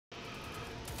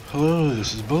Hello,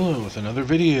 this is Bullo with another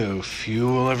video few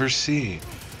will ever see,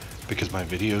 because my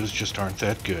videos just aren't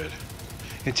that good.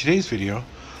 In today's video,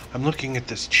 I'm looking at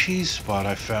this cheese spot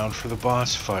I found for the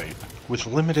boss fight. With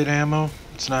limited ammo,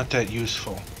 it's not that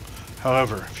useful.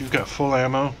 However, if you've got full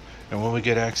ammo, and when we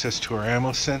get access to our ammo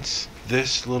synths,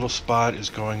 this little spot is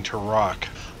going to rock.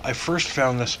 I first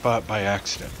found this spot by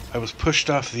accident. I was pushed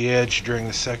off the edge during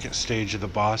the second stage of the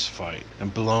boss fight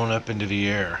and blown up into the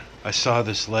air. I saw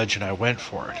this ledge and I went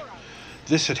for it.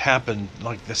 This had happened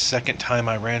like the second time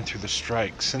I ran through the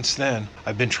strike. Since then,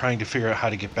 I've been trying to figure out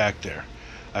how to get back there.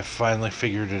 I finally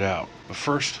figured it out. But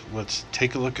first, let's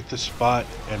take a look at the spot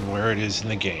and where it is in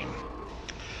the game.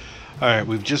 Alright,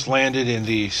 we've just landed in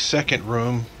the second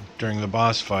room during the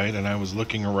boss fight, and I was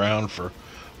looking around for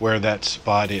where that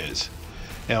spot is.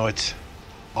 Now it's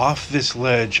off this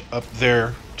ledge up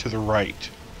there to the right.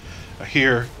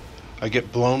 Here, I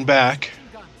get blown back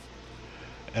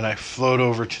and I float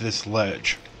over to this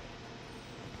ledge.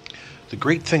 The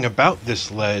great thing about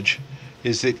this ledge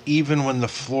is that even when the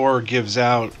floor gives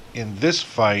out in this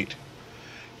fight,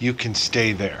 you can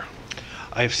stay there.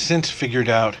 I've since figured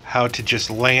out how to just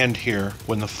land here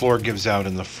when the floor gives out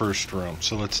in the first room.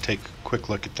 So let's take a quick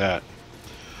look at that.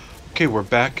 Okay, we're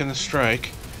back in the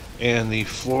strike and the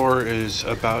floor is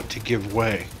about to give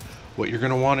way. What you're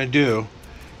going to want to do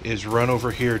is run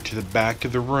over here to the back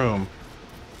of the room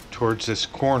towards this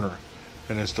corner,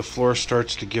 and as the floor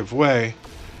starts to give way,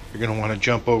 you're going to want to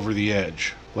jump over the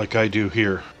edge like I do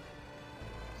here.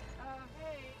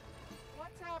 Hey,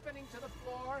 what's happening to the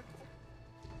floor?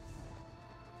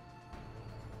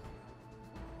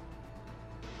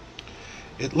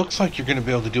 It looks like you're going to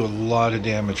be able to do a lot of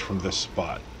damage from this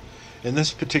spot. In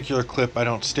this particular clip, I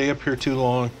don't stay up here too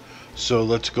long, so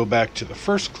let's go back to the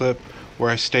first clip where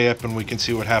I stay up and we can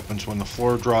see what happens when the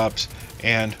floor drops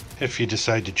and if you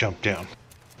decide to jump down.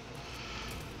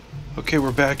 Okay,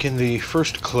 we're back in the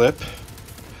first clip.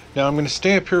 Now I'm going to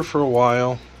stay up here for a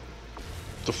while.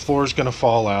 The floor is going to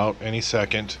fall out any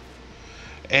second.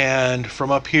 And from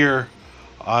up here,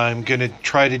 I'm going to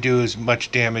try to do as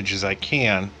much damage as I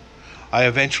can. I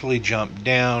eventually jump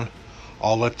down.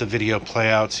 I'll let the video play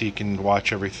out so you can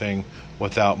watch everything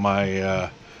without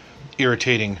my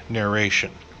irritating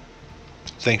narration.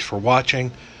 Thanks for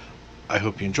watching. I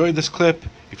hope you enjoyed this clip.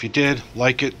 If you did,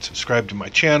 like it, subscribe to my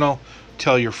channel,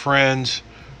 tell your friends,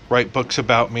 write books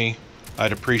about me.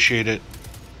 I'd appreciate it.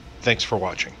 Thanks for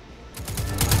watching.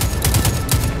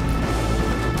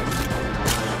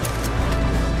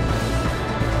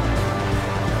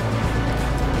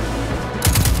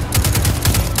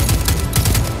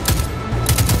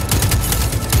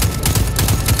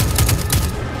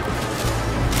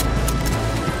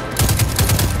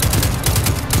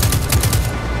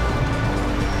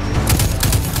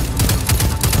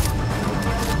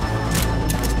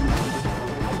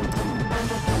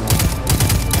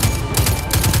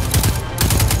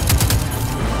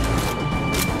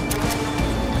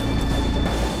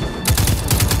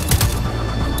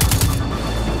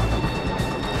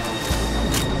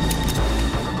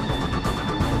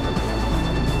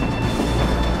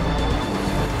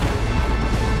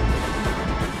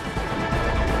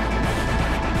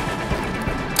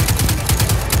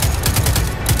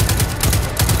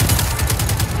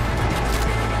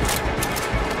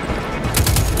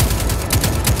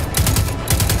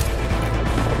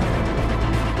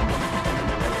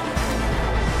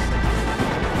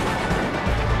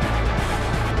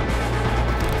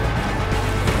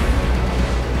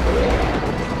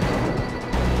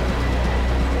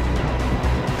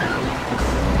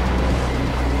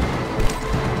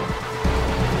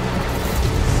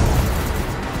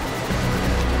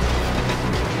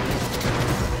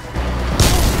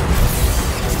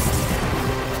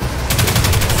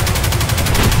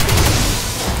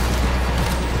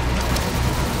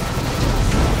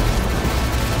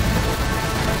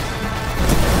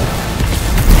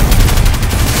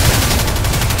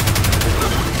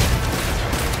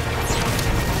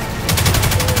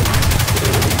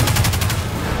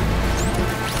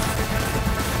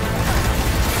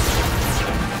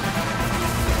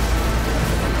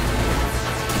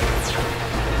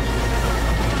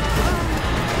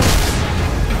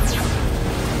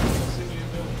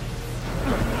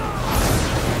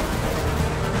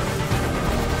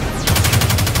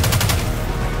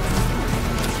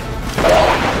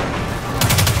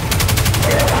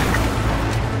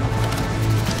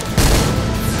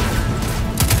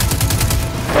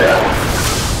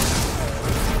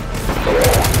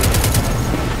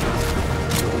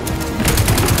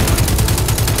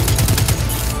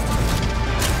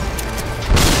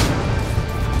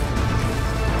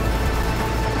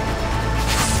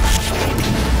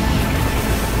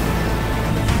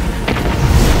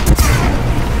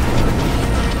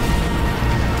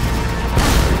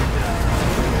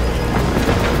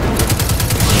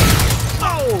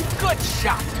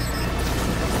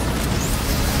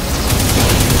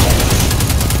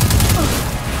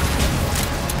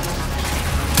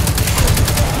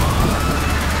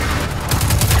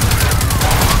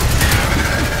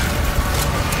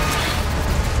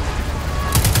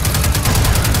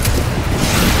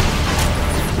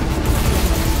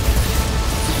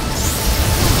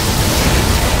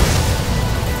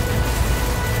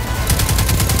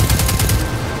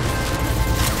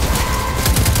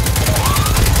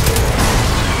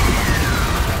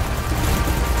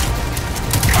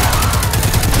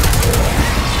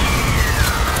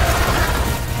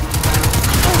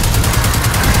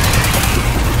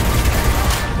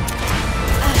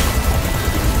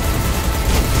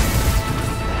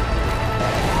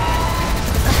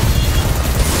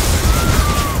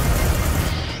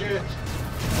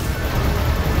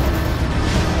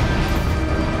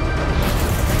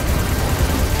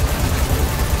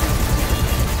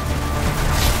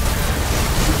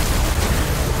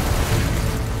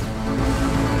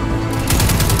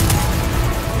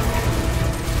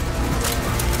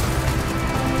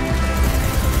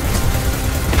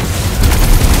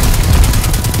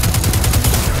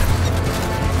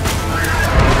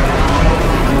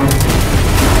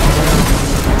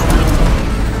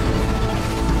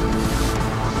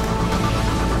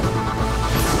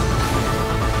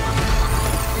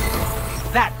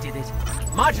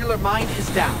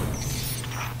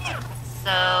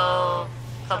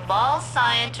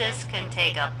 scientists can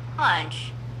take a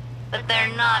punch, but they're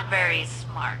not very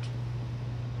smart.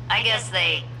 I guess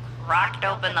they cracked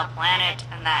open the planet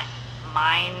and that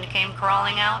mind came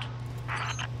crawling out.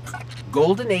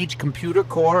 Golden Age computer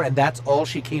core, and that's all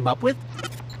she came up with?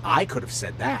 I could have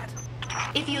said that.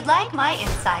 If you'd like my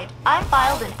insight, I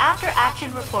filed an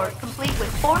after-action report complete with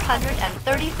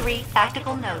 433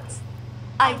 tactical notes.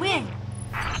 I win.